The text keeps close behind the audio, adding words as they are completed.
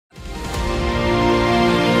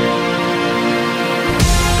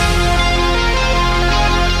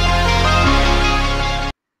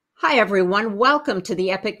Hi, everyone. Welcome to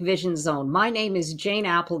the Epic Vision Zone. My name is Jane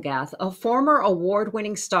Applegath, a former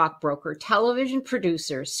award-winning stockbroker, television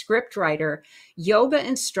producer, scriptwriter, yoga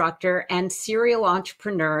instructor, and serial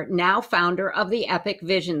entrepreneur, now founder of the Epic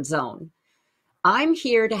Vision Zone. I'm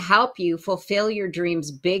here to help you fulfill your dream's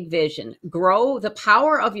big vision, grow the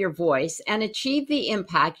power of your voice, and achieve the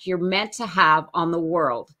impact you're meant to have on the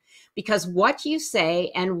world. Because what you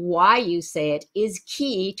say and why you say it is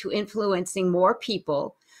key to influencing more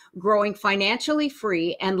people, growing financially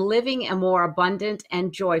free, and living a more abundant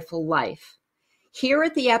and joyful life. Here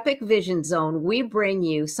at the Epic Vision Zone, we bring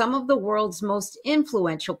you some of the world's most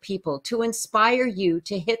influential people to inspire you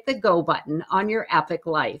to hit the go button on your epic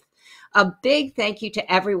life. A big thank you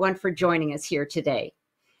to everyone for joining us here today.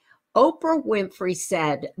 Oprah Winfrey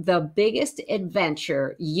said, "The biggest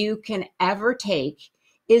adventure you can ever take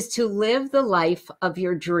is to live the life of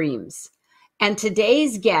your dreams." And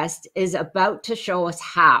today's guest is about to show us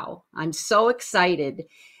how. I'm so excited.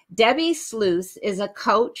 Debbi Sluys is a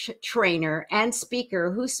coach, trainer, and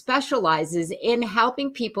speaker who specializes in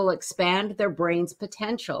helping people expand their brain's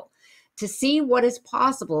potential to see what is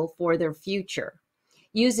possible for their future.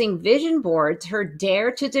 Using vision boards, her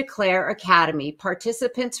Dare to Declare Academy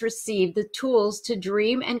participants receive the tools to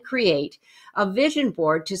dream and create a vision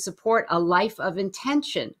board to support a life of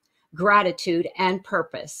intention, gratitude, and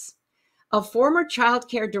purpose. A former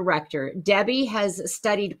childcare director, Debbi has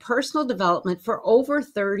studied personal development for over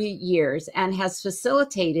 30 years and has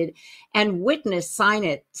facilitated and witnessed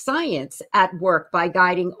science at work by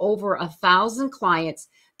guiding over 1,000 clients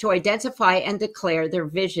to identify and declare their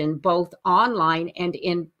vision both online and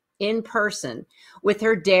in person with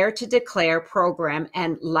her Dare to Declare program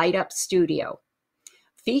and Light Up Studio.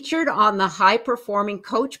 Featured on the High Performing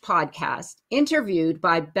Coach podcast, interviewed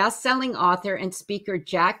by bestselling author and speaker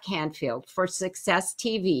Jack Canfield for Success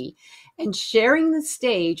TV, and sharing the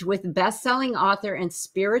stage with bestselling author and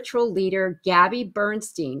spiritual leader Gabbi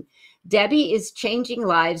Bernstein, Debbi is changing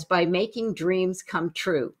lives by making dreams come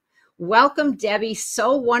true. Welcome, Debbi.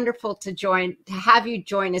 So wonderful to have you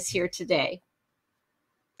join us here today.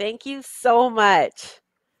 Thank you so much.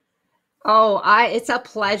 Oh, it's a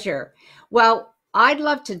pleasure. Well, I'd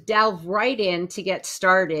love to delve right in to get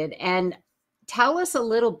started and tell us a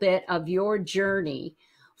little bit of your journey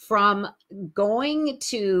from going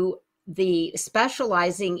to the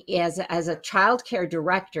specializing as a childcare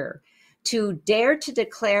director to Dare to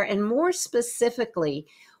Declare, and more specifically,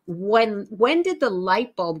 when did the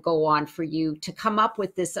light bulb go on for you to come up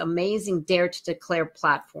with this amazing Dare to Declare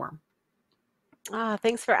platform?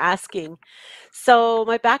 Thanks for asking. So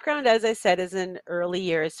my background, as I said, is in early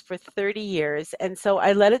years for 30 years. And so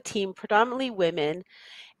I led a team, predominantly women,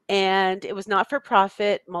 and it was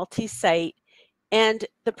not-for-profit, multi-site. And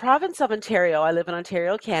the province of Ontario, I live in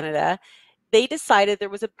Ontario, Canada, they decided there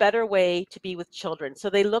was a better way to be with children. So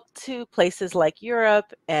they looked to places like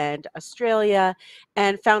Europe and Australia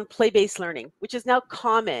and found play-based learning, which is now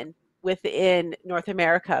common within North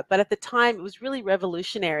America. But at the time, it was really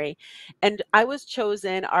revolutionary. And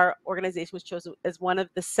our organization was chosen as one of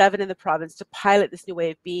the 7 in the province to pilot this new way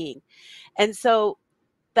of being. And so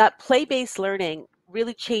that play-based learning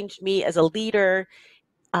really changed me as a leader,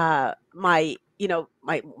 my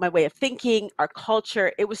way of thinking, our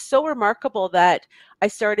culture. It was so remarkable that I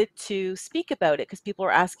started to speak about it because people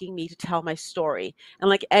were asking me to tell my story. And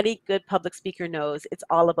like any good public speaker knows, it's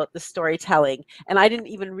all about the storytelling. And I didn't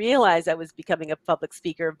even realize I was becoming a public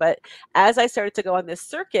speaker. But as I started to go on this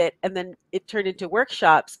circuit and then it turned into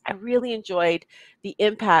workshops, I really enjoyed the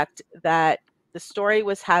impact that the story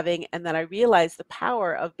was having, and then I realized the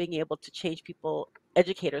power of being able to change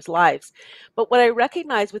educators' lives. But what I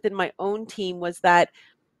recognized within my own team was that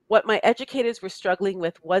what my educators were struggling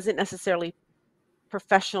with wasn't necessarily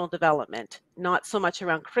professional development, not so much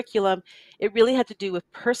around curriculum. It really had to do with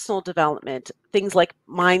personal development, things like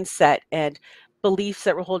mindset and beliefs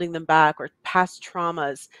that were holding them back, or past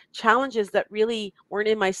traumas, challenges that really weren't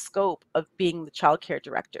in my scope of being the childcare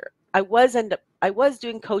director. I was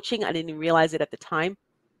doing coaching. I didn't even realize it at the time.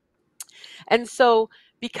 And so,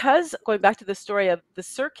 because going back to the story of the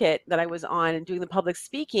circuit that I was on and doing the public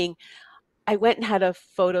speaking, I went and had a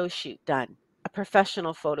photo shoot done, a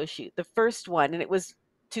professional photo shoot, the first one. And it was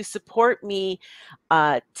to support me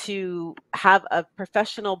to have a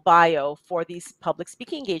professional bio for these public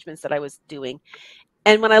speaking engagements that I was doing.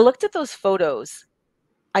 And when I looked at those photos,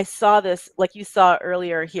 I saw this, like you saw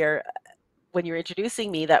earlier here when you were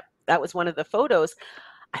introducing me, that was one of the photos.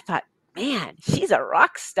 I thought, man, she's a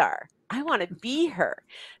rock star. I want to be her.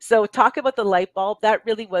 So talk about the light bulb. That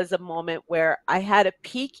really was a moment where I had a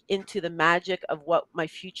peek into the magic of what my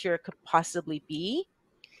future could possibly be.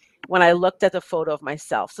 when I looked at the photo of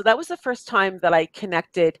myself. So that was the first time that I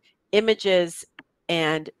connected images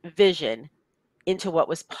and vision into what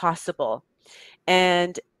was possible.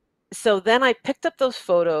 And so then I picked up those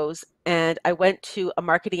photos and I went to a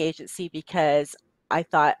marketing agency because I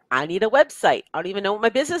thought, I need a website. I don't even know what my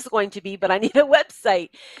business is going to be, but I need a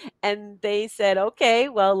website. And they said, okay,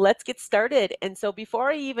 well, let's get started. And so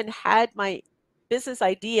before I even had my business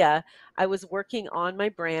idea, I was working on my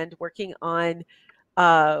brand, working on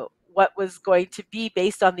what was going to be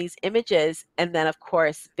based on these images. And then, of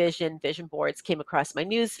course, vision boards came across my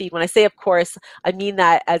newsfeed. When I say, of course, I mean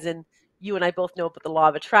that as in you and I both know about the law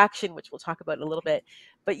of attraction, which we'll talk about in a little bit.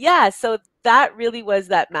 But yeah, so that really was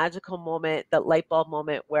that magical moment, that light bulb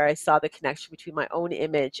moment where I saw the connection between my own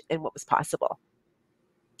image and what was possible.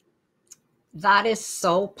 That is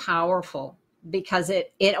so powerful because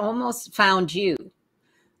it almost found you,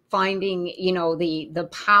 finding, you know, the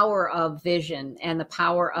power of vision and the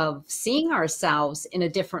power of seeing ourselves in a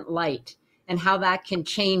different light, and how that can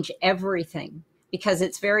change everything. Because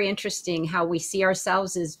it's very interesting how we see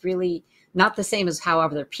ourselves is really not the same as how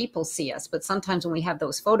other people see us. But sometimes when we have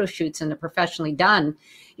those photo shoots and they're professionally done,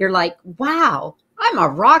 you're like, wow, I'm a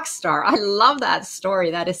rock star. I love that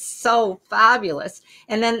story. That is so fabulous.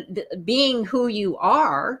 And then being who you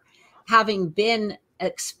are, having been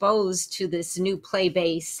exposed to this new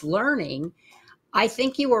play-based learning, I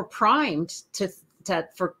think you were primed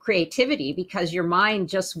for creativity, because your mind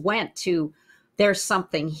just went to, there's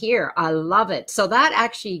something here. I love it. So that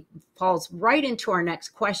actually falls right into our next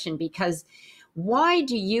question, because why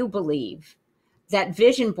do you believe that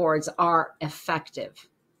vision boards are effective?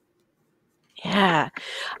 Yeah.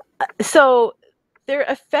 So they're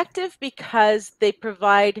effective because they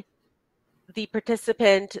provide the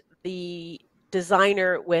participant, the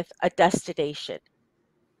designer, with a destination.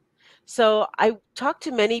 So I talked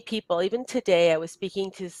to many people. Even today, I was speaking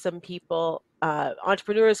to some people,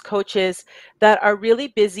 entrepreneurs, coaches that are really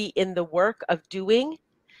busy in the work of doing,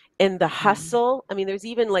 in the Mm. hustle. I mean, there's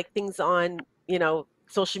even like things on,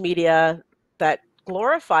 social media that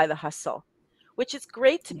glorify the hustle, which is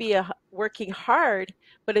great to be working hard.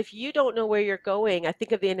 But if you don't know where you're going, I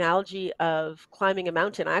think of the analogy of climbing a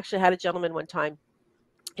mountain. I actually had a gentleman one time,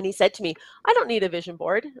 and he said to me, I don't need a vision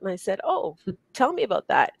board. And I said, oh, tell me about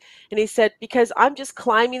that. And he said, because I'm just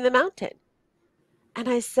climbing the mountain. And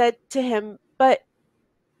I said to him, but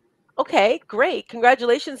okay, great.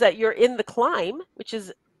 Congratulations that you're in the climb, which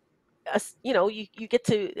is, you get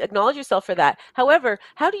to acknowledge yourself for that. However,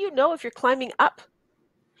 how do you know if you're climbing up?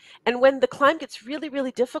 And when the climb gets really,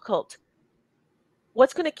 really difficult,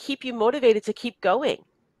 what's going to keep you motivated to keep going?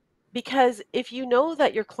 Because if you know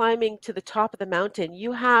that you're climbing to the top of the mountain,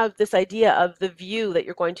 you have this idea of the view that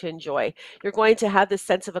you're going to enjoy. You're going to have this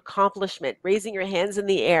sense of accomplishment, raising your hands in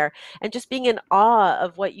the air and just being in awe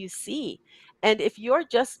of what you see. And if you're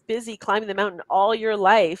just busy climbing the mountain all your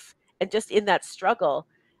life and just in that struggle,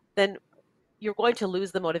 then you're going to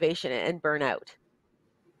lose the motivation and burn out.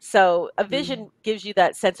 So a Mm. vision gives you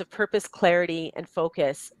that sense of purpose, clarity, and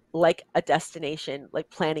focus, like a destination, like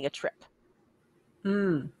planning a trip.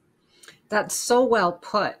 Mm. That's so well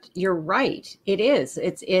put. You're right. It is.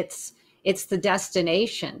 It's the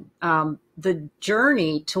destination. The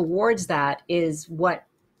journey towards that is what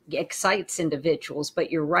excites individuals.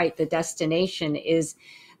 But you're right. The destination is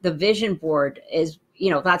the vision board. Is,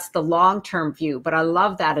 that's the long term view. But I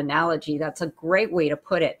love that analogy. That's a great way to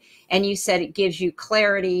put it. And you said it gives you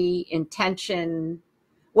clarity, intention.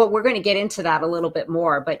 Well, we're going to get into that a little bit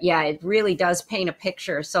more, but yeah, it really does paint a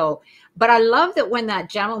picture. So, but I love that when that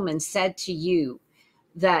gentleman said to you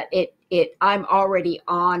that I'm already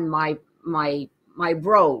on my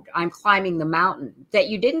road, I'm climbing the mountain, that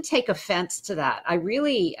you didn't take offense to that. I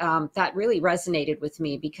really, that really resonated with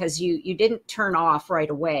me, because you didn't turn off right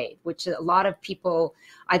away, which a lot of people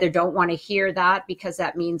either don't want to hear that because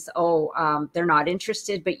that means, they're not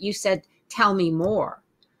interested, but you said, tell me more.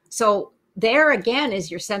 So there again is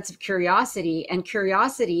your sense of curiosity, and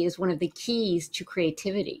curiosity is one of the keys to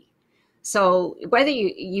creativity. So whether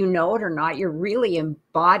you know it or not, you're really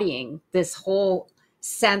embodying this whole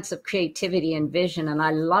sense of creativity and vision, and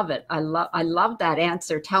I love it. I love that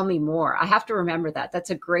answer. Tell me more. I have to remember that.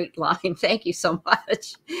 That's a great line. Thank you so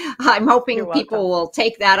much. I'm You're hoping welcome. people will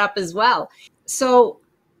take that up as well. So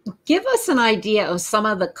give us an idea of some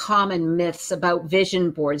of the common myths about vision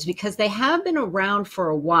boards, because they have been around for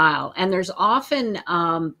a while, and there's often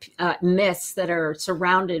myths that are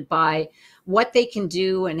surrounded by what they can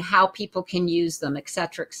do and how people can use them, et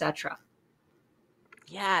cetera, et cetera.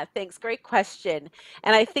 Yeah, thanks. Great question.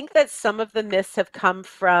 And I think that some of the myths have come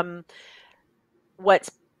from what's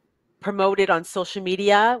promote it on social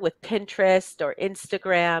media with Pinterest or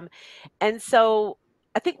Instagram. And so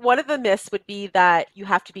I think one of the myths would be that you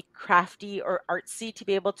have to be crafty or artsy to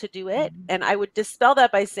be able to do it. And I would dispel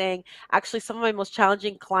that by saying, actually, some of my most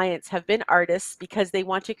challenging clients have been artists because they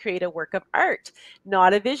want to create a work of art,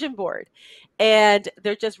 not a vision board. And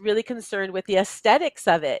they're just really concerned with the aesthetics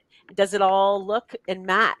of it. Does it all look and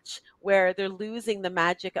match? Where they're losing the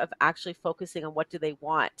magic of actually focusing on what do they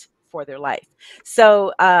want for their life.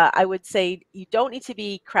 So I would say you don't need to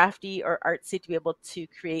be crafty or artsy to be able to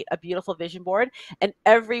create a beautiful vision board. And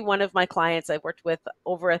every one of my clients, I've worked with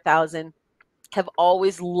over 1,000, have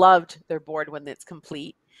always loved their board when it's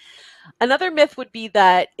complete. Another myth would be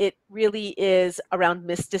that it really is around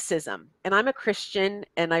mysticism. And I'm a Christian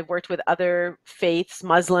and I've worked with other faiths,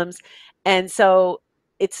 Muslims. And so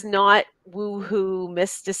it's not woo-hoo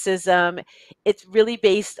mysticism. It's really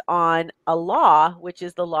based on a law, which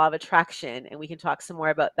is the law of attraction. And we can talk some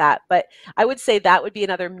more about that. But I would say that would be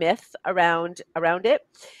another myth around it.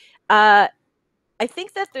 Uh, I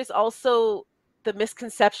think that there's also the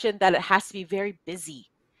misconception that it has to be very busy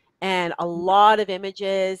and a lot of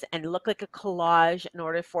images and look like a collage in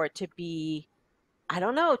order for it to be, I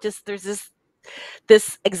don't know, just there's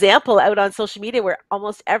this example out on social media where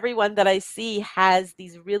almost everyone that I see has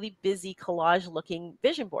these really busy collage looking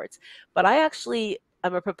vision boards. But I actually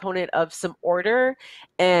am a proponent of some order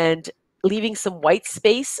and leaving some white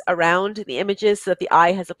space around the images so that the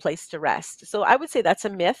eye has a place to rest. So I would say that's a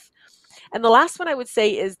myth. And the last one I would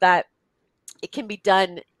say is that it can be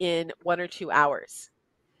done in 1 or 2 hours.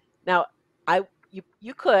 Now,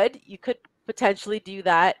 you could potentially do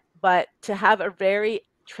that, but to have a very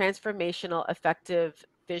transformational, effective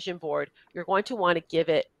vision board, you're going to want to give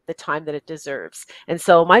it the time that it deserves. And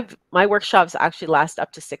so my workshops actually last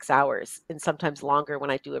up to 6 hours and sometimes longer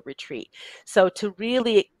when I do a retreat. So to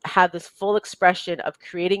really have this full expression of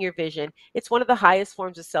creating your vision, it's one of the highest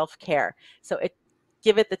forms of self-care. So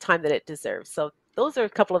give it the time that it deserves. So those are a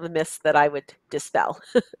couple of the myths that I would dispel.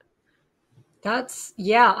 That's,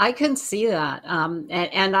 yeah, I can see that.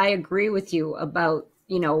 And I agree with you about,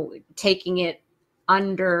 taking it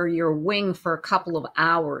under your wing for a couple of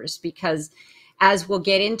hours, because as we'll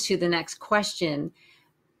get into the next question,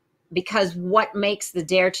 because what makes the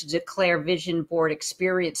Dare to Declare vision board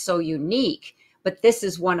experience so unique? But this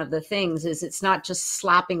is one of the things, is it's not just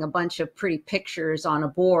slapping a bunch of pretty pictures on a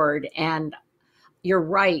board. And you're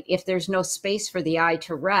right, if there's no space for the eye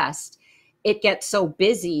to rest, it gets so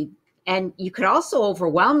busy. And you could also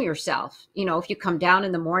overwhelm yourself. If you come down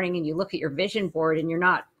in the morning and you look at your vision board and you're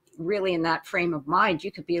not really in that frame of mind,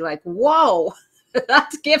 you could be like, whoa,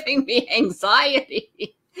 that's giving me anxiety.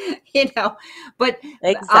 But I,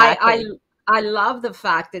 Exactly. I I love the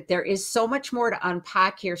fact that there is so much more to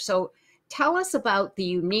unpack here. So tell us about the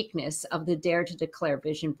uniqueness of the Dare to Declare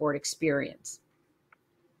vision board experience.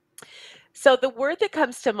 So the word that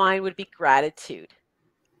comes to mind would be gratitude.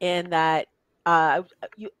 In that,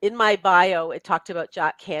 in my bio, it talked about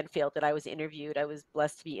Jack Canfield that I was interviewed. I was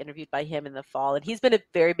blessed to be interviewed by him in the fall, and he's been a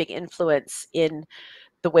very big influence in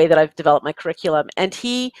the way that I've developed my curriculum. And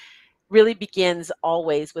he really begins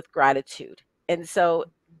always with gratitude. And so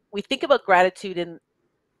we think about gratitude in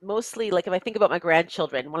mostly, like, if I think about my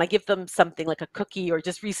grandchildren, when I give them something like a cookie, or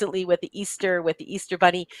just recently with the Easter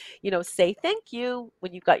bunny, say thank you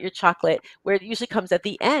when you got your chocolate, where it usually comes at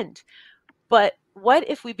the end. But what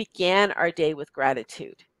if we began our day with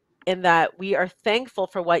gratitude, in that we are thankful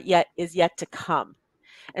for what yet is yet to come?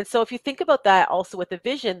 And so if you think about that also with the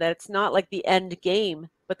vision, that it's not like the end game,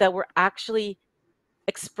 but that we're actually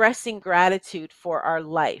expressing gratitude for our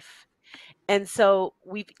life. And so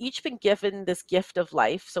we've each been given this gift of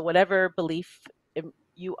life. So whatever belief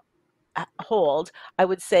you hold, I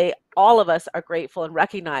would say all of us are grateful and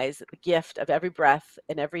recognize the gift of every breath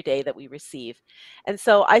and every day that we receive. And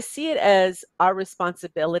so I see it as our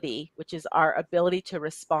responsibility, which is our ability to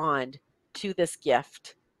respond to this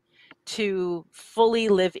gift, to fully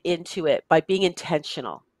live into it by being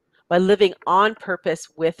intentional, by living on purpose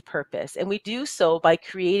with purpose. And we do so by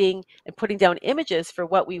creating and putting down images for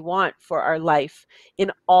what we want for our life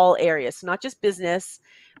in all areas, so not just business,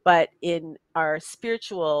 but in our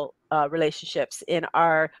spiritual relationships, in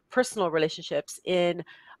our personal relationships, in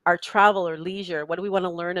our travel or leisure. What do we want to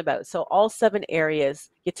learn about? So all 7 areas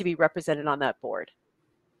get to be represented on that board.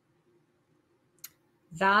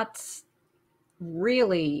 That's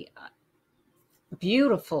really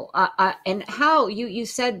beautiful. And how you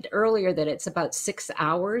said earlier that it's about 6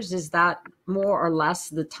 hours. Is that more or less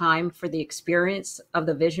the time for the experience of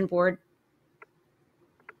the vision board?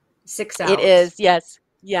 Six It hours. is, yes.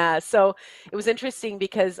 Yeah. So it was interesting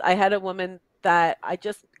because I had a woman that I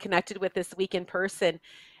just connected with this week in person,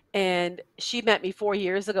 and she met me 4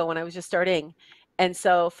 years ago when I was just starting. And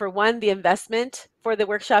so, for one, the investment for the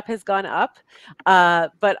workshop has gone up,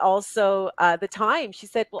 but also the time. She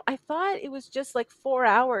said, "Well, I thought it was just like 4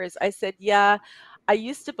 hours." I said, "Yeah, I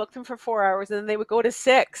used to book them for 4 hours and then they would go to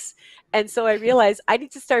six." And so I realized I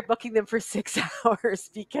need to start booking them for 6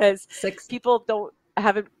 hours because Six. people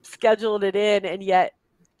haven't scheduled it in, and yet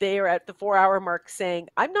they are at the 4 hour mark saying,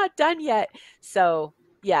 "I'm not done yet." So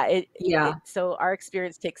yeah, Yeah. so our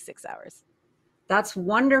experience takes 6 hours. That's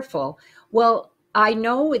wonderful. Well, I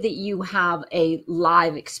know that you have a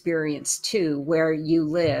live experience too, where you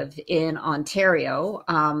live in Ontario.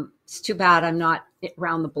 It's too bad I'm not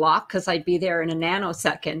around the block because I'd be there in a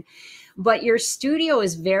nanosecond. But your studio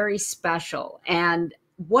is very special. And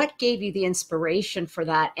what gave you the inspiration for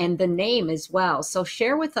that and the name as well? So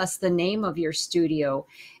share with us the name of your studio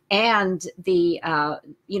and the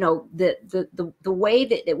way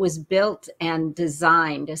that it was built and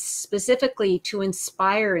designed specifically to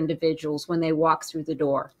inspire individuals when they walk through the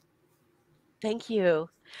door. Thank you.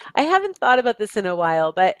 I haven't thought about this in a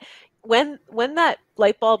while, but when that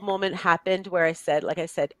light bulb moment happened where like I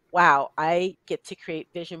said, wow, I get to create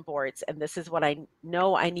vision boards and this is what I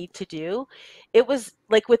know I need to do. It was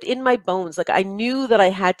like within my bones. Like I knew that I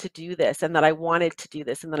had to do this and that I wanted to do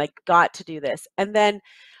this and that I got to do this. And then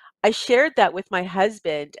I shared that with my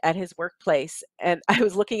husband at his workplace, and I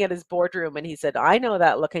was looking at his boardroom, and he said, "I know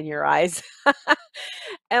that look in your eyes."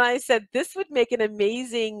 And I said, "This would make an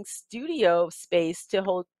amazing studio space to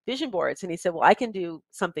hold vision boards." And he said, "Well, I can do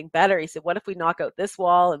something better." He said, "What if we knock out this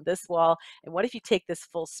wall and this wall? And what if you take this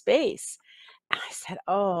full space?" And I said,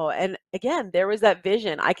 "Oh," and again, there was that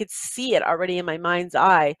vision. I could see it already in my mind's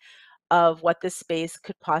eye of what this space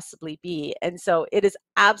could possibly be. And so it is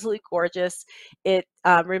absolutely gorgeous. It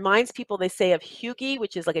reminds people, they say, of hygge,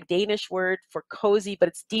 which is like a Danish word for cozy, but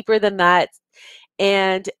it's deeper than that.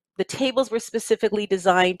 And the tables were specifically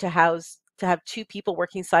designed to have two people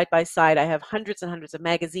working side by side. I have hundreds and hundreds of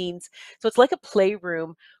magazines. So it's like a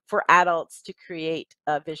playroom for adults to create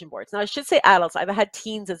vision boards. Now, I should say adults. I've had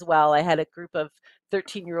teens as well. I had a group of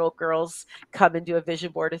 13-year-old girls come and do a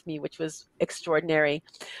vision board with me, which was extraordinary.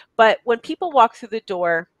 But when people walk through the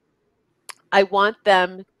door, I want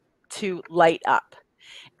them to light up.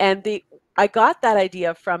 And I got that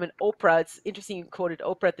idea from an Oprah. It's interesting you quoted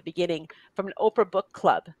Oprah at the beginning, from an Oprah book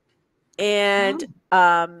club. And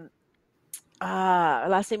Oh, her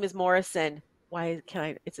last name is Morrison. Why can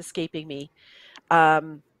I? It's escaping me.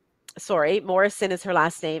 Um, Sorry, Morrison is her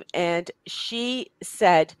last name. And she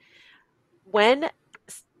said, when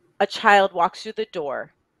a child walks through the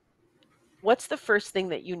door, what's the first thing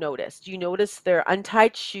that you notice? Do you notice their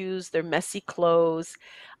untied shoes, their messy clothes,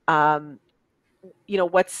 um,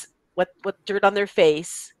 what dirt on their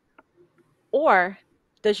face, or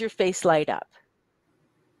does your face light up?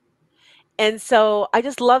 And so I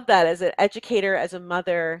just love that as an educator, as a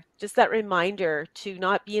mother, just that reminder to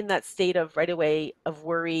not be in that state of right away of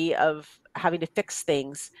worry, of having to fix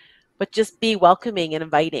things, but just be welcoming and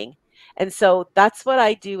inviting. And so that's what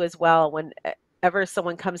I do as well whenever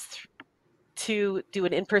someone comes to do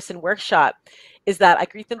an in-person workshop, is that I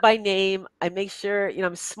greet them by name. I make sure,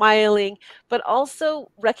 I'm smiling, but also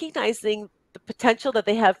recognizing the potential that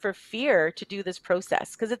they have for fear to do this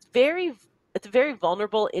process, because it's a very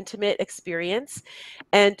vulnerable, intimate experience.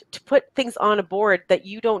 And to put things on a board that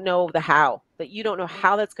you don't know that you don't know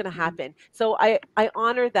how that's going to happen. So I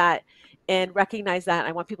honor that and recognize that.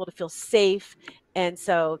 I want people to feel safe. And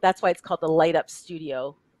so that's why it's called the Light Up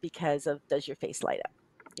Studio, because of Does Your Face Light Up?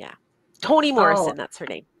 Yeah. Toni oh, Morrison, that's her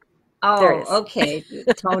name. There it oh, is. okay.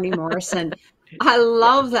 Toni Morrison. I Yeah.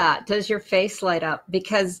 love that. Does your face light up?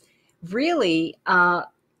 Because really,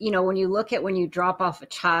 when you look at when you drop off a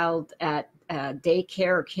child at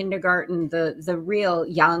daycare or kindergarten, the real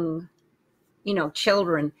young,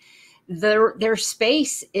 children, their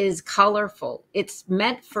space is colorful. It's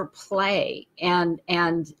meant for play, and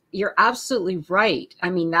you're absolutely right. I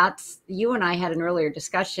mean, that's, you and I had an earlier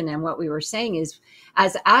discussion, and what we were saying is,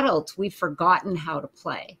 as adults, we've forgotten how to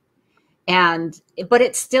play, and but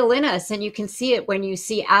it's still in us, and you can see it when you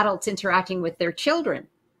see adults interacting with their children.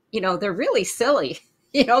 They're really silly.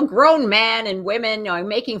 Grown men and women,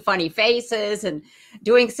 making funny faces and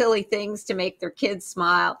doing silly things to make their kids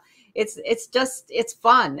smile. It's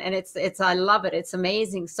fun, and it's I love it. It's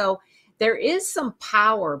amazing. So there is some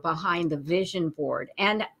power behind the vision board.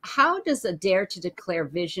 And how does a Dare to Declare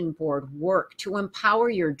vision board work to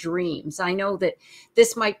empower your dreams? I know that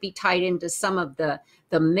this might be tied into some of the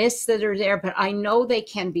myths that are there, but I know they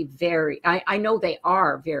can be I know they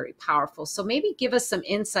are very powerful. So maybe give us some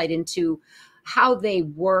insight into how they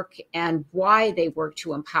work and why they work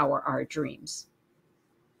to empower our dreams.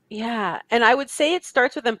 Yeah. And I would say it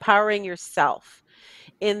starts with empowering yourself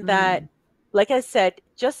in that, Mm, like I said,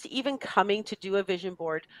 just even coming to do a vision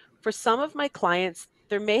board, for some of my clients,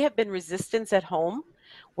 there may have been resistance at home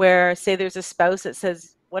where, say, there's a spouse that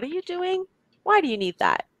says, "What are you doing? Why do you need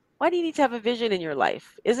that? Why do you need to have a vision in your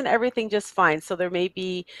life? Isn't everything just fine?" So there may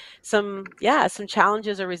be some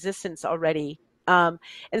challenges or resistance already. Um,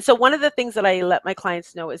 and so one of the things that I let my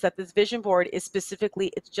clients know is that this vision board is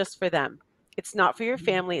specifically, it's just for them. It's not for your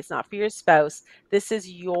family. It's not for your spouse. This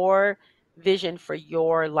is your vision for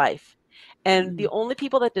your life. And the mm, only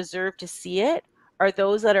people that deserve to see it are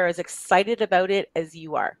those that are as excited about it as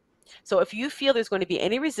you are. So if you feel there's going to be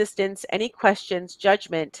any resistance, any questions,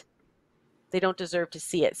 judgment, they don't deserve to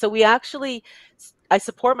see it. So I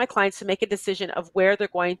support my clients to make a decision of where they're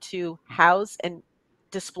going to house and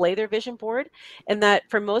display their vision board. And that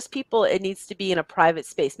for most people, it needs to be in a private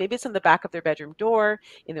space. Maybe it's in the back of their bedroom door,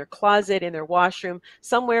 in their closet, in their washroom,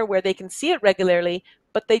 somewhere where they can see it regularly,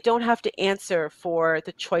 but they don't have to answer for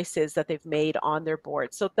the choices that they've made on their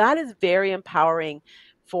board. So that is very empowering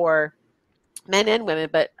for men and women,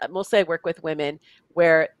 but mostly I work with women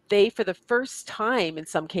where they, for the first time in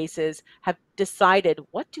some cases, have decided,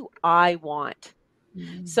 what do I want?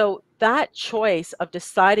 mm, So that choice of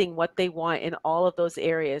deciding what they want in all of those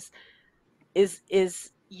areas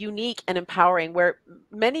is unique and empowering, where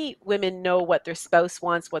many women know what their spouse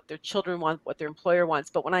wants, what their children want, what their employer wants.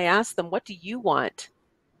 But when I ask them, what do you want?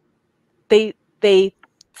 They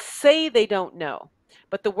say they don't know.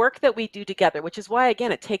 But the work that we do together, which is why,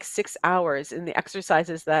 again, it takes 6 hours in the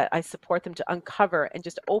exercises that I support them to uncover and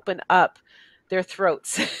just open up their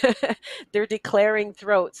throats, their declaring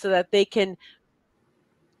throats, so that they can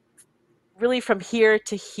really, from here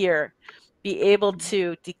to here, be able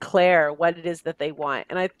to declare what it is that they want.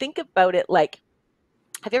 And I think about it like,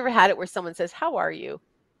 have you ever had it where someone says, "How are you?"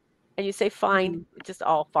 And you say, "Fine." mm. It's just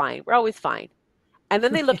all fine. We're always fine. And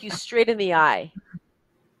then they look you straight in the eye,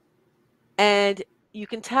 and you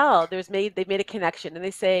can tell they've made a connection, and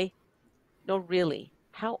they say, "No, really,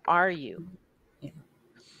 how are you?" Yeah.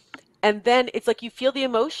 And then it's like you feel the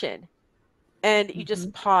emotion and you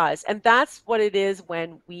just Mhm. pause. And that's what it is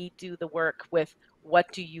when we do the work with,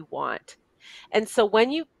 what do you want? And so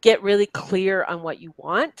when you get really clear on what you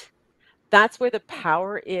want, that's where the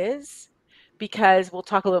power is, because we'll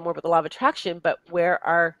talk a little more about the law of attraction, but where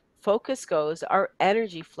our focus goes, our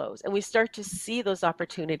energy flows, and we start to see those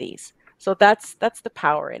opportunities. So that's the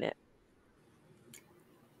power in it.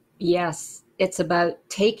 Yes, it's about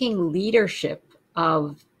taking leadership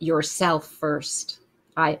of yourself first.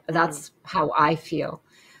 Mm, That's how I feel.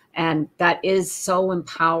 And that is so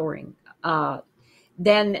empowering.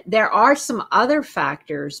 Then there are some other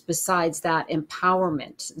factors besides that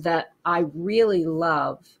empowerment that I really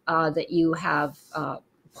love that you have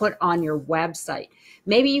put on your website.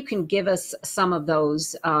 Maybe you can give us some of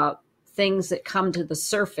those things that come to the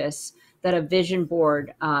surface that a vision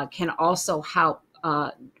board can also help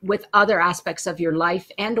with other aspects of your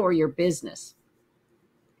life and or your business.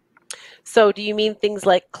 so do you mean things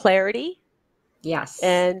like clarity? Yes.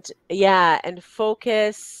 And yeah, and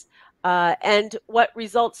focus. And what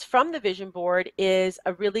results from the vision board is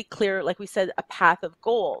a really clear, like we said, a path of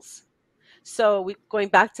goals. So going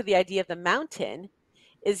back to the idea of the mountain,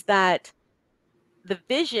 is that the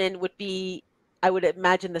vision would be, I would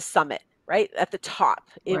imagine, the summit, right? At the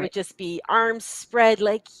top. It would Right. just be arms spread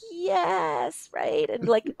like, yes, right? And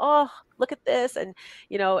like, oh, look at this. And,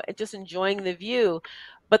 and just enjoying the view.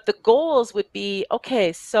 But the goals would be,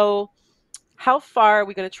 okay, so how far are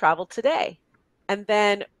we going to travel today? And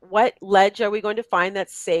then what ledge are we going to find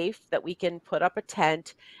that's safe, that we can put up a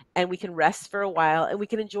tent and we can rest for a while and we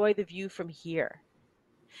can enjoy the view from here?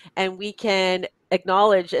 And we can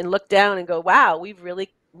acknowledge and look down and go, wow, we've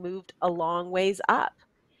really moved a long ways up.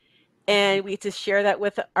 And we get to share that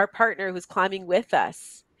with our partner who's climbing with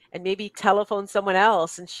us, and maybe telephone someone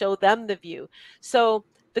else and show them the view. So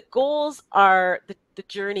the goals are the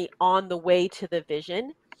journey on the way to the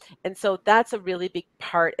vision. And so that's a really big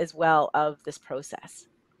part as well of this process.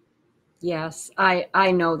 Yes,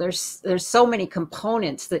 I know there's so many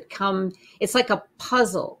components that come. It's like a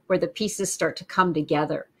puzzle where the pieces start to come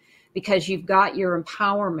together because you've got your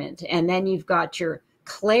empowerment and then you've got your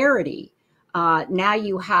clarity. Now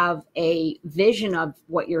you have a vision of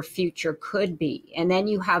what your future could be, and then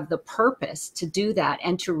you have the purpose to do that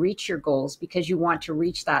and to reach your goals because you want to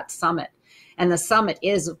reach that summit. And the summit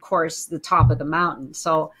is, of course, the top of the mountain.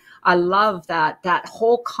 So I love that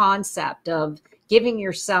whole concept of giving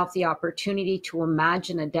yourself the opportunity to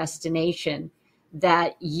imagine a destination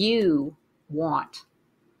that you want.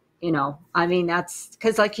 I mean, that's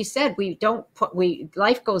because, like you said,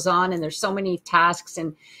 life goes on and there's so many tasks,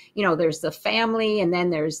 and, there's the family, and then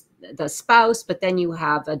there's the spouse, but then you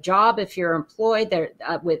have a job if you're employed there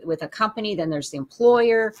with a company, then there's the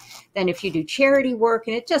employer, then if you do charity work,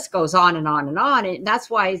 and it just goes on and on and on. And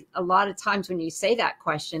that's why a lot of times when you say that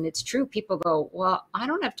question, it's true. People go, well, I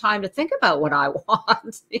don't have time to think about what I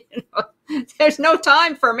want. There's no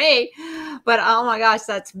time for me. But oh my gosh,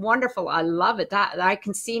 that's wonderful. I love it. That I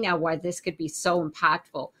can see now why this could be so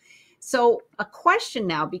impactful. So a question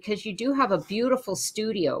now, because you do have a beautiful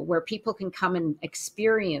studio where people can come and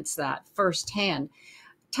experience that firsthand.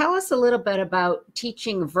 Tell us a little bit about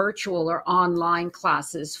teaching virtual or online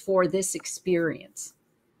classes for this experience.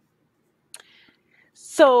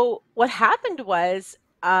 So what happened was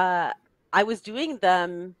I was doing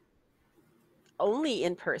them only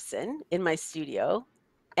in person in my studio.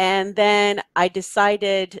 And then I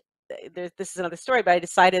decided, this is another story, but I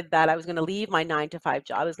decided that I was going to leave my 9 to 5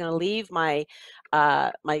 job. I was going to leave my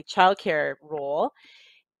my childcare role,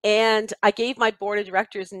 and I gave my board of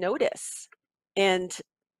directors notice. And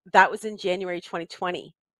that was in January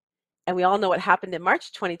 2020. And we all know what happened in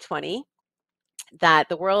March 2020, that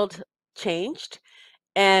the world changed.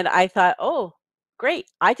 And I thought, oh, great.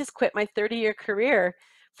 I just quit my 30-year career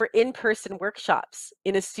for in-person workshops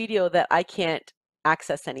in a studio that I can't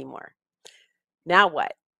access anymore. Now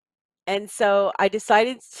what? And so I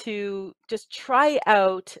decided to just try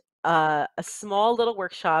out a small little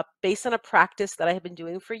workshop based on a practice that I have been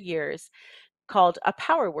doing for years called a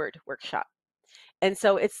power word workshop. And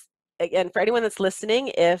so it's, again, for anyone that's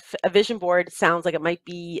listening, if a vision board sounds like it might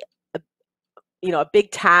be a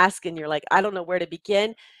big task and you're like, I don't know where to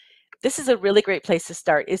begin, this is a really great place to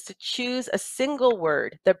start, is to choose a single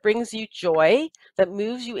word that brings you joy, that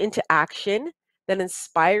moves you into action, that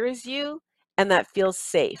inspires you, and that feels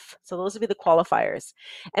safe. So those would be the qualifiers.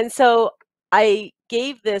 And so I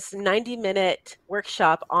gave this 90-minute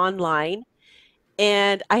workshop online,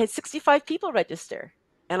 and I had 65 people register.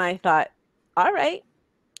 And I thought, all right,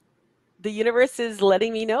 the universe is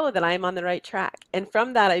letting me know that I'm on the right track. And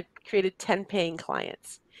from that, I created 10 paying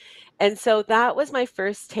clients. And so that was my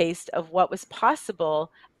first taste of what was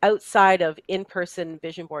possible outside of in-person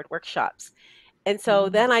vision board workshops. And so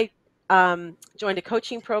then I joined a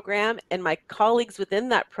coaching program, and my colleagues within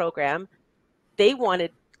that program, they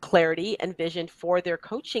wanted clarity and vision for their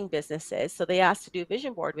coaching businesses. So they asked to do a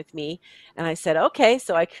vision board with me. And I said, okay.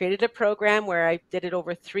 So I created a program where I did it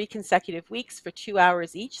over 3 consecutive weeks for 2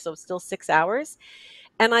 hours each. So still 6 hours.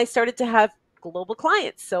 And I started to have global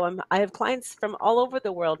clients. So I have clients from all over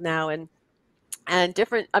the world now, and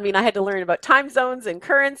different, I mean, I had to learn about time zones and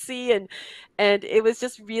currency, and it was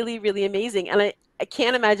just really, really amazing. And I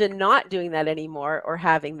can't imagine not doing that anymore, or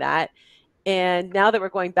having that. And now that we're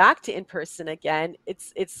going back to in person again,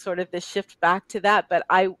 it's sort of the shift back to that. But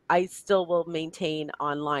I still will maintain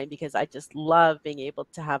online, because I just love being able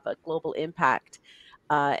to have a global impact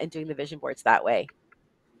and doing the vision boards that way.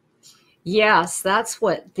 Yes, that's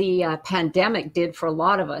what the pandemic did for a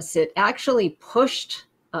lot of us. It actually pushed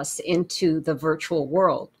us into the virtual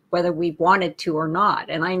world, whether we wanted to or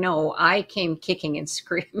not. And I know I came kicking and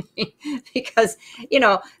screaming because,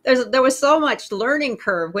 there was so much learning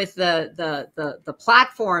curve with the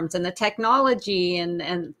platforms and the technology.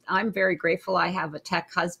 And I'm very grateful I have a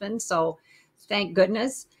tech husband. So thank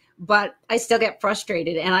goodness. But I still get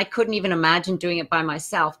frustrated, and I couldn't even imagine doing it by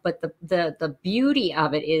myself. But the beauty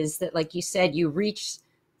of it is that, like you said, you reach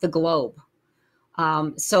the globe.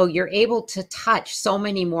 So you're able to touch so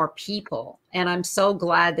many more people. And I'm so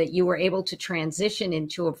glad that you were able to transition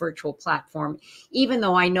into a virtual platform, even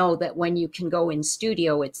though I know that when you can go in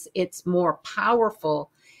studio, it's more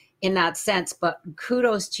powerful in that sense. But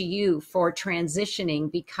kudos to you for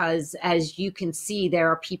transitioning, because as you can see, there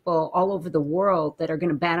are people all over the world that are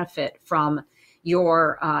going to benefit from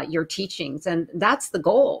your teachings. And that's the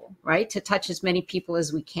goal, right? To touch as many people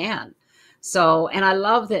as we can. So, and I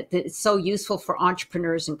love that it's so useful for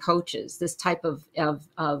entrepreneurs and coaches, this type of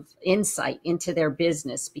insight into their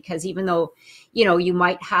business, because even though, you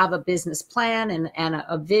might have a business plan and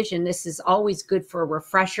a vision, this is always good for a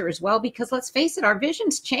refresher as well, because let's face it, our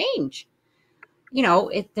visions change.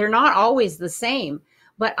 They're not always the same.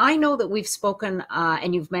 But I know that we've spoken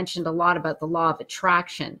and you've mentioned a lot about the law of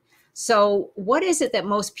attraction. So what is it that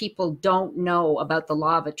most people don't know about the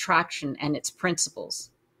law of attraction and its principles?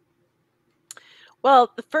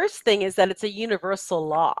 Well, the first thing is that it's a universal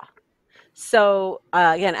law. So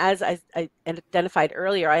again, as I identified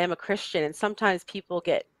earlier, I am a Christian, and sometimes people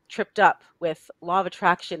get tripped up with law of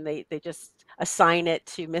attraction. They just assign it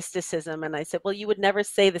to mysticism. And I said, well, you would never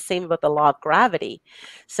say the same about the law of gravity.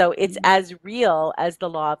 So it's as real as the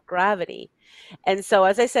law of gravity. And so,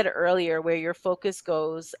 as I said earlier, where your focus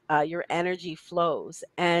goes, your energy flows.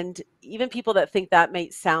 And even people that think that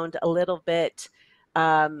might sound a little bit,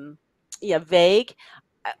 yeah, vague,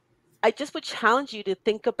 I I just would challenge you to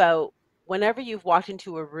think about whenever you've walked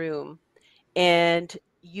into a room and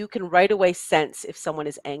you can right away sense if someone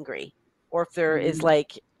is angry, or if there is, Mm.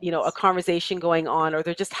 like, a conversation going on, or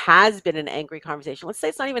there just has been an angry conversation. Let's say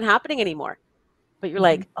it's not even happening anymore, but you're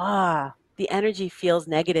Mhm. like, the energy feels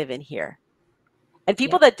negative in here. And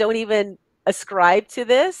people Yep. that don't even ascribe to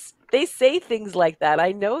this, they say things like that.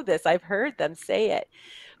 I know this. I've heard them say it.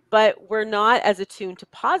 But we're not as attuned to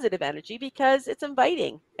positive energy because it's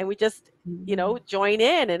inviting, and we just, Mhm. join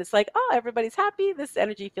in, and it's like, oh, everybody's happy. This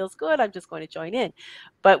energy feels good. I'm just going to join in.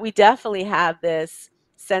 But we definitely have this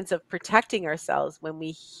sense of protecting ourselves when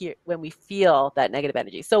we feel that negative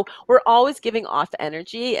energy. So we're always giving off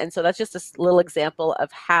energy. And so that's just a little example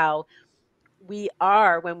of how we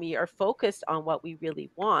are, when we are focused on what we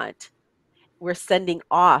really want, we're sending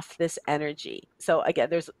off this energy. So again,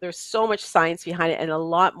 there's so much science behind it, and a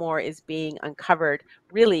lot more is being uncovered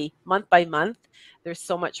really month by month. There's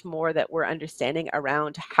so much more that we're understanding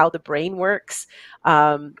around how the brain works.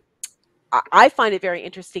 um, I find it very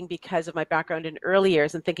interesting because of my background in early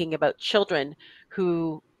years and thinking about children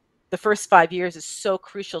who the first 5 years is so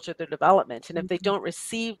crucial to their development. And if they Mhm. don't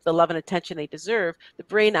receive the love and attention they deserve, the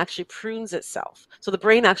brain actually prunes itself. So the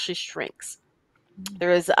brain actually shrinks.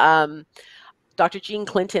 There is Dr. Jean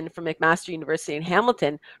Clinton from McMaster University in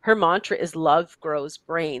Hamilton. Her mantra is love grows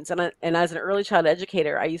brains. And as an early child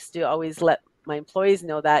educator, I used to always let my employees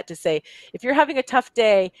know that, to say, if you're having a tough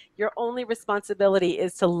day, your only responsibility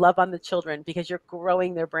is to love on the children because you're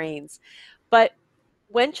growing their brains. But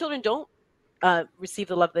when children don't receive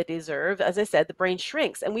the love they deserve, as I said, the brain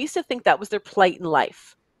shrinks. And we used to think that was their plight in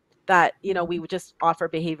life, that, we Mhm. would just offer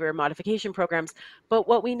behavior modification programs. But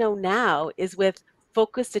what we know now is, with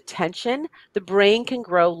focused attention, the brain can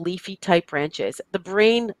grow leafy type branches. The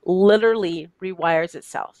brain literally rewires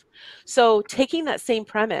itself. So taking that same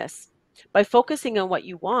premise, by focusing on what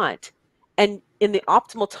you want, and in the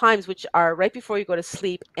optimal times, which are right before you go to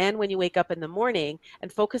sleep and when you wake up in the morning,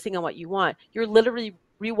 and focusing on what you want, you're literally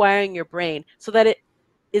rewiring your brain so that it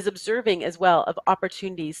is observing as well of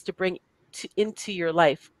opportunities to bring into your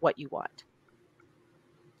life what you want.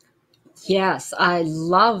 Yes, I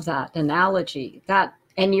love that analogy. That,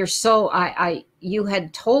 and you're so, you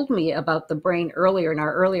had told me about the brain earlier in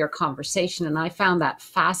our earlier conversation, and I found that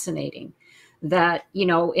fascinating. That,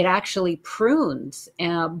 it actually prunes,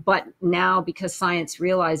 but now because science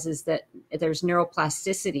realizes that there's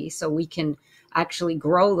neuroplasticity, so we can actually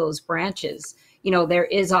grow those branches. There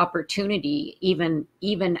is opportunity even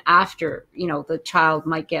after the child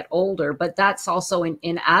might get older, but that's also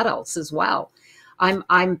in adults as well.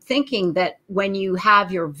 I'm thinking that when you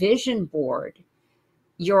have your vision board,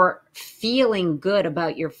 you're feeling good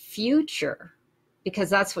about your future,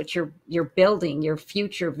 because that's what you're building, your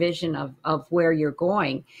future vision of where you're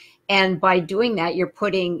going. And by doing that, you're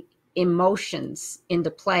putting emotions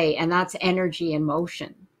into play, and that's energy in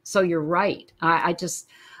motion. So you're right. I just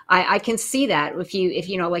I can see that if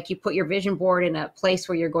like you put your vision board in a place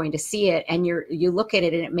where you're going to see it, and you look at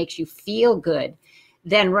it and it makes you feel good,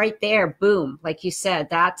 then right there, boom, like you said,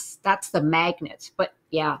 that's the magnet. But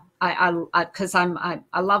yeah, because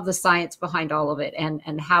I love the science behind all of it,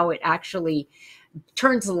 and how it actually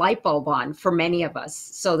turns the light bulb on for many of us,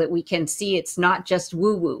 so that we can see it's not just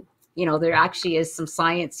woo woo. There actually is some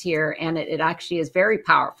science here, and it actually is very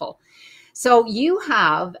powerful. So you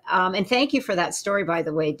have, and thank you for that story, by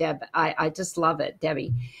the way, Deb. I just love it,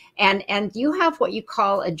 Debbie. And you have what you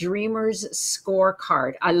call a dreamer's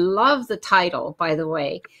scorecard. I love the title, by the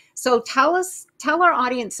way. So tell our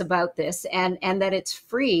audience about this, and that it's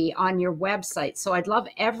free on your website. So I'd love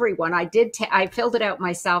everyone. I filled it out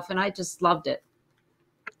myself, and I just loved it.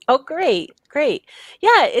 Oh, great, great.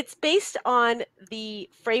 Yeah, it's based on the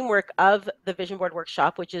framework of the Vision Board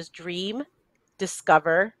Workshop, which is dream,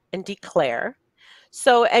 discover, and declare.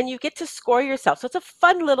 So, and you get to score yourself. So it's a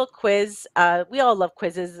fun little quiz. We all love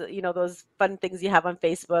quizzes, those fun things you have on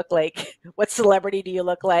Facebook, like what celebrity do you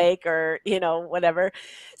look like, or, whatever.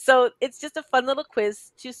 So it's just a fun little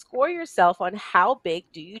quiz to score yourself on how big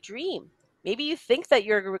do you dream. Maybe you think that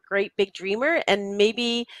you're a great big dreamer, and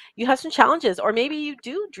maybe you have some challenges, or maybe you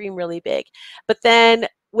do dream really big. But then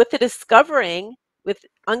with the discovering, with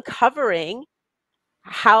uncovering,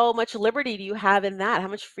 how much liberty do you have in that? How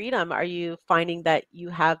much freedom are you finding that you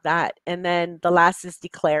have that? And then the last is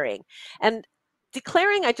declaring. And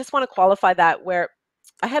declaring, I just want to qualify that, where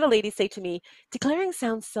I had a lady say to me, declaring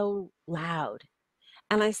sounds so loud.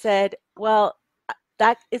 And I said, well,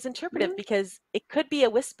 that is interpretive because it could be a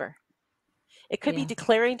whisper. It could be Yeah.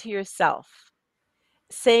 declaring to yourself,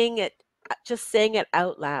 saying it, just saying it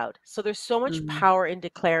out loud. So there's so much Mm. power in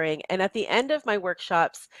declaring. And at the end of my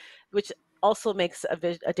workshops, which also makes a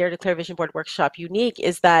Dare Declare Vision Board workshop unique,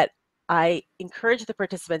 is that I encourage the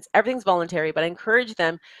participants, everything's voluntary, but I encourage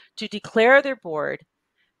them to declare their board,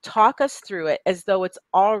 talk us through it as though it's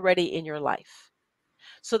already in your life,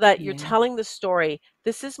 so that you're Yeah. telling the story.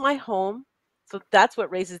 This is my home. So that's what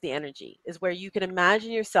raises the energy, is where you can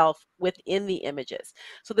imagine yourself within the images.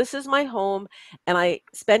 So this is my home, and I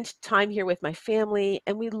spend time here with my family,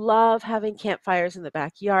 and we love having campfires in the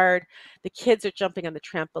backyard. The kids are jumping on the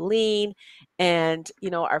trampoline, and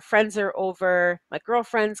our friends are over. My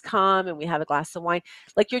girlfriends come, and we have a glass of wine.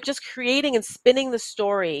 Like, you're just creating and spinning the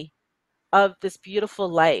story of this beautiful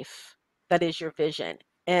life that is your vision.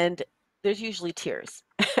 And there's usually tears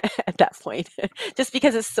at that point, just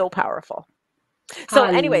because it's so powerful. So,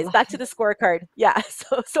 I anyways, love back to the scorecard. Yeah,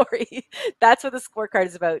 so sorry. That's what the scorecard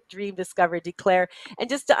is about: dream, discover, declare, and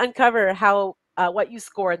just to uncover how what you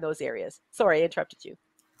score in those areas. Sorry, I interrupted you.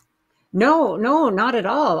 No, no, not at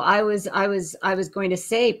all. I was going to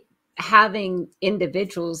say having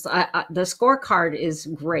individuals. The scorecard is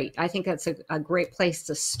great. I think that's a great place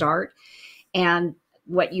to start. And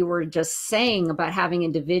what you were just saying about having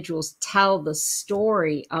individuals tell the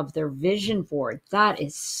story of their vision board, that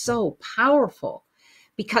is so powerful,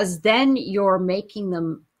 because then you're making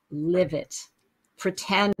them live it,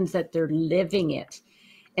 pretend that they're living it.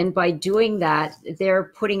 And by doing that, they're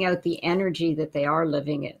putting out the energy that they are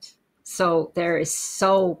living it. So there is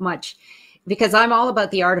so much, because I'm all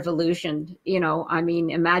about the art of illusion. I mean,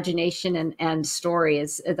 imagination and story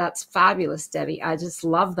that's fabulous, Debbie. I just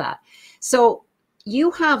love that. So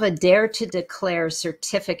you have a Dare to Declare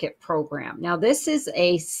certificate program. Now, this is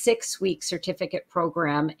a 6-week certificate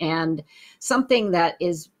program, and something that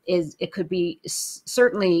is it could be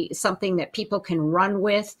certainly something that people can run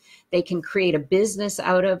with. They can create a business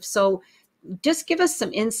out of. So just give us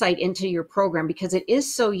some insight into your program, because it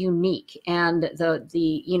is so unique. And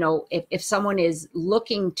if someone is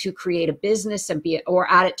looking to create a business and or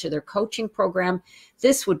add it to their coaching program,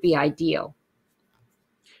 this would be ideal.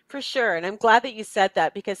 For sure. And I'm glad that you said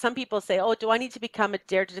that, because some people say, oh, do I need to become a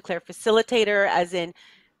Dare to Declare facilitator, as in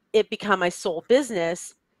it become my sole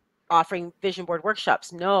business, offering vision board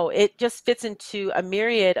workshops? No, it just fits into a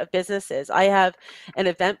myriad of businesses. I have an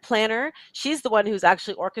event planner. She's the one who's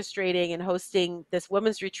actually orchestrating and hosting this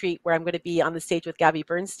women's retreat, where I'm going to be on the stage with Gabbi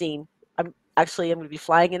Bernstein. I'm going to be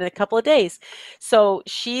flying in a couple of days. So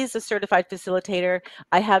she's a certified facilitator.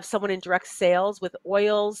 I have someone in direct sales with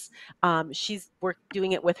oils. She's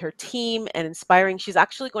doing it with her team and inspiring. She's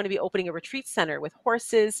actually going to be opening a retreat center with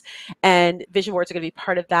horses, and vision boards are going to be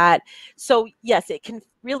part of that. So yes, it can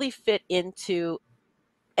really fit into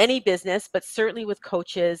any business, but certainly with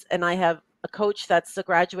coaches. And I have a coach that's a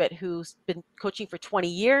graduate who's been coaching for 20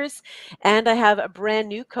 years. And I have a brand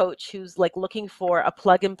new coach who's like looking for a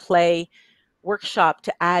plug and play workshop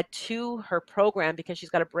to add to her program, because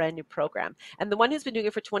she's got a brand new program. And the one who's been doing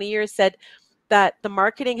it for 20 years said that the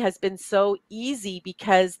marketing has been so easy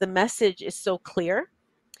because the message is so clear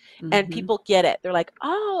and Mm-hmm. people get it. They're like,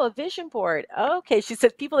 oh, a vision board. Okay. She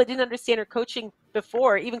said people that didn't understand her coaching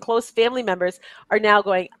before, even close family members, are now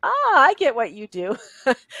going, I get what you do.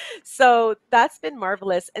 So that's been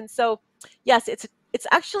marvelous. And so, yes, it's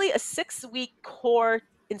actually a 6-week core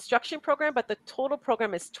instruction program, but the total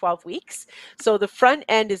program is 12 weeks. So the front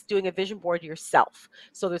end is doing a vision board yourself.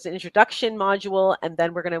 So there's an introduction module, and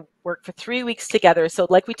then we're going to work for 3 weeks together. So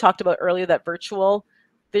like we talked about earlier, that virtual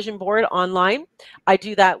vision board online, I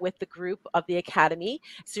do that with the group of the Academy.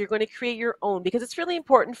 So you're going to create your own, because it's really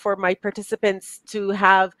important for my participants to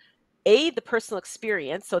have the personal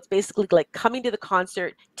experience. So it's basically like coming to the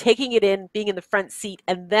concert, taking it in, being in the front seat,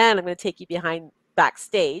 and then I'm going to take you behind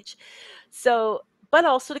backstage. So, but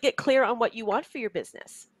also to get clear on what you want for your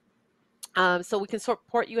business. So we can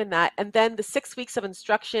support you in that. And then the 6 weeks of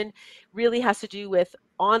instruction really has to do with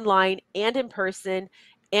online and in person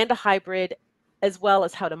and a hybrid, as well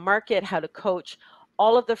as how to market, how to coach,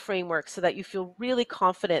 all of the frameworks, so that you feel really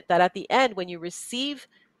confident that at the end, when you receive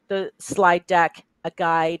the slide deck, a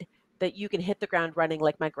guide, that you can hit the ground running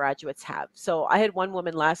like my graduates have. So I had one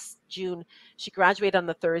woman last June, she graduated on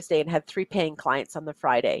the Thursday and had 3 paying clients on the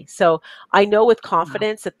Friday. So I know with Wow.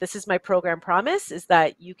 confidence that this is my program promise, is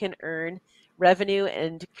that you can earn revenue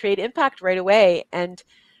and create impact right away. And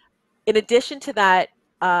in addition to that,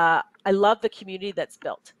 I love the community that's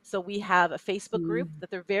built. So we have a Facebook group Mm. that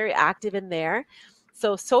they're very active in there.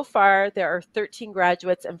 So far, there are 13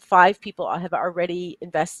 graduates and 5 people have already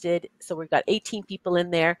invested. So we've got 18 people in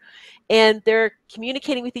there, and they're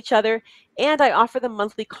communicating with each other. And I offer them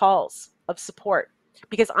monthly calls of support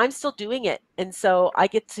because I'm still doing it. And so I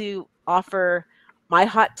get to offer my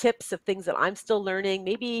hot tips of things that I'm still learning.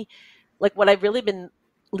 Maybe like what I've really been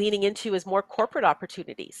leaning into is more corporate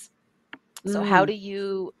opportunities. So how do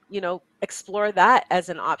you, explore that as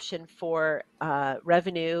an option for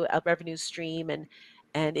revenue, a revenue stream,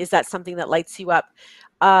 and is that something that lights you up?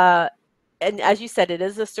 And as you said, it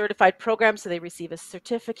is a certified program, so they receive a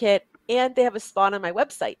certificate, and they have a spot on my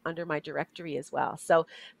website under my directory as well. So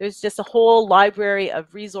there's just a whole library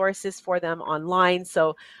of resources for them online.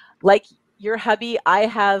 So like your hubby, I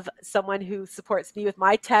have someone who supports me with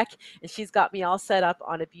my tech, and she's got me all set up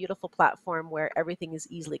on a beautiful platform where everything is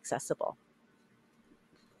easily accessible.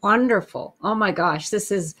 Wonderful. Oh my gosh,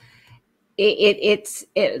 this is it's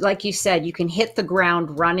like you said, you can hit the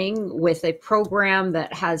ground running with a program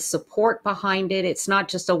that has support behind it. It's not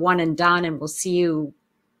just a one and done and we'll see you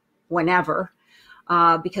whenever,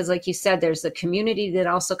 because like you said, there's a community that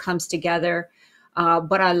also comes together.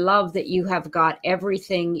 But I love that you have got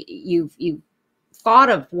everything. You've thought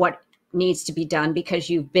of what needs to be done because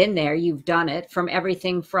you've been there, you've done it, from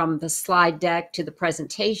everything from the slide deck to the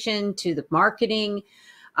presentation to the marketing,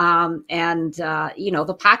 and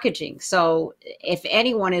the packaging. So if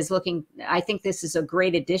anyone is looking, I think this is a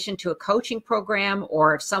great addition to a coaching program,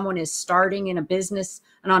 or if someone is starting in a business,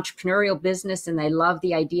 an entrepreneurial business, and they love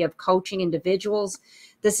the idea of coaching individuals,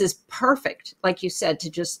 this is perfect, like you said, to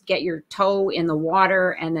just get your toe in the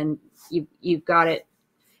water, and then you've got it.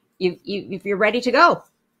 You're ready to go.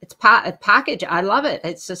 It's a package. I love it.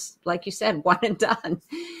 It's just like you said, one and done.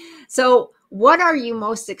 So what are you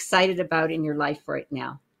most excited about in your life right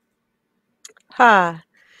now? I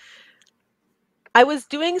was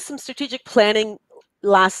doing some strategic planning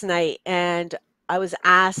last night, and I was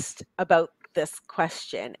asked about this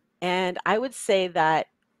question. And I would say that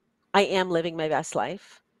I am living my best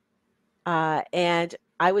life. And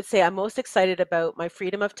I would say I'm most excited about my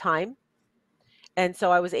freedom of time. And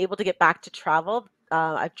so I was able to get back to travel.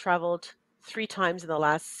 I've traveled 3 times in the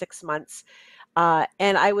last 6 months,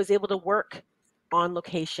 and I was able to work on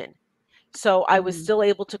location. So I was still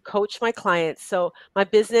able to coach my clients. So my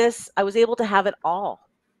business, I was able to have it all.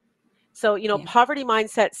 So, Yeah. poverty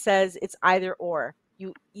mindset says it's either or.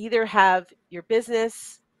 You either have your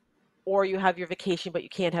business or you have your vacation, but you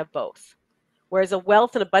can't have both. Whereas a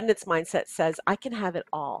wealth and abundance mindset says I can have it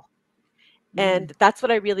all. And that's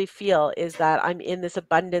what I really feel, is that I'm in this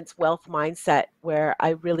abundance wealth mindset where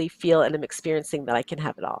I really feel and am experiencing that I can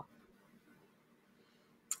have it all.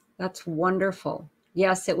 That's wonderful.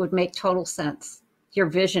 Yes, it would make total sense. Your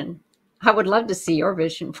vision. I would love to see your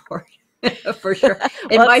vision for it, for sure.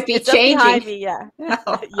 It Well, might be it's up behind changing. me, yeah.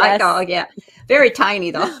 Oh, Yes. yeah. Very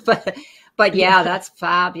tiny though, but yeah, Yeah. that's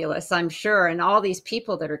fabulous, I'm sure. And all these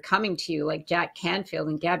people that are coming to you, like Jack Canfield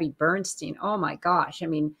and Gabbi Bernstein. Oh my gosh. I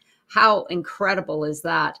mean, how incredible is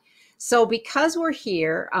that? So because we're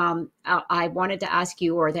here, I wanted to ask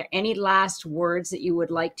you, are there any last words that you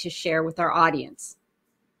would like to share with our audience?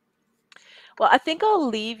 Well, I think I'll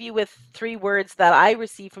leave you with 3 words that I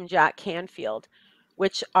received from Jack Canfield,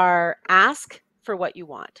 which are ask for what you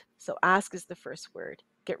want. So ask is the first word.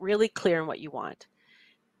 Get really clear on what you want.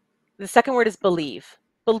 The second word is believe.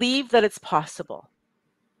 Believe that it's possible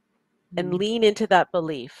and Mm, lean into that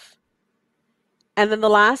belief. And then the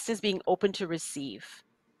last is being open to receive.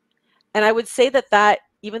 And I would say that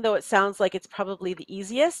even though it sounds like it's probably the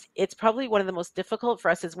easiest, it's probably one of the most difficult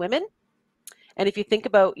for us as women. And if you think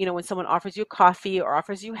about, when someone offers you coffee or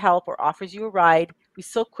offers you help or offers you a ride, we're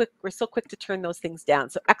so quick to turn those things down.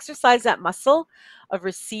 So exercise that muscle of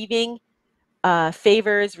receiving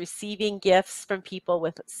favors, receiving gifts from people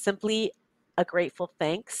with simply a grateful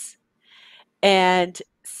thanks, and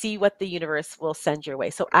see what the universe will send your way.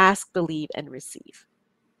 So ask, believe, and receive.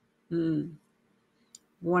 mm,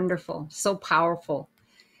 wonderful. So powerful.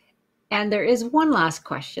 And there is one last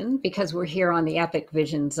question because we're here on the Epic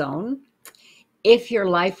Vision Zone. If your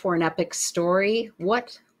life were an epic story,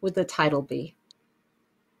 what would the title be?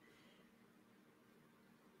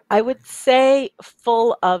 I would say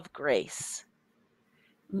full of grace.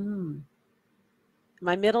 Mm,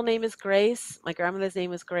 My middle name is Grace. My grandmother's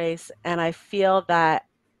name is Grace. And I feel that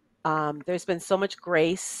there's been so much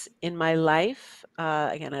grace in my life.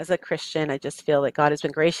 Again, as a Christian, I just feel that God has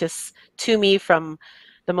been gracious to me from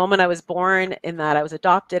the moment I was born, in that I was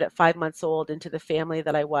adopted at 5 months old into the family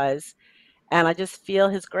that I was. And I just feel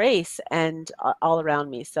his grace and all around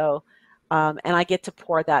me. So, and I get to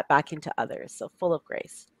pour that back into others. So full of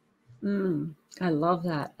grace. Mm, I love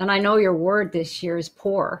that. And I know your word this year is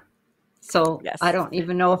pour. So I Yes. don't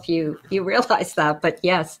even know if you realize that, but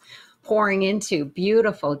yes, pouring into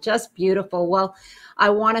beautiful, just beautiful. Well, I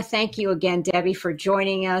want to thank you again, Debbie, for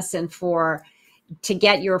joining us and for to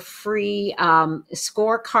get your free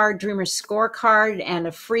scorecard, Dreamer scorecard, and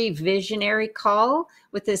a free visionary call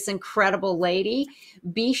with this incredible lady.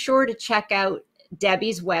 Be sure to check out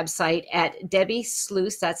Debbie's website at Debbi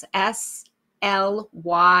Sluys. That's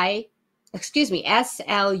SLY, excuse me,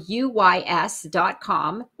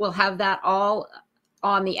 SLUYS.com. We'll have that all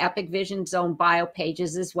on the Epic Vision Zone bio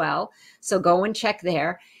pages as well. So go and check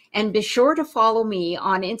there. And be sure to follow me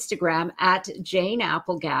on Instagram at Jane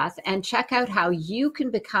Applegath and check out how you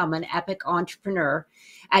can become an epic entrepreneur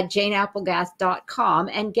at janeapplegath.com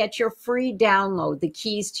and get your free download, The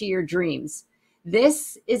Keys to Your Dreams.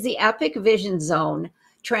 This is the Epic Vision Zone,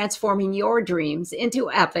 transforming your dreams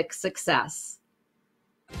into epic success.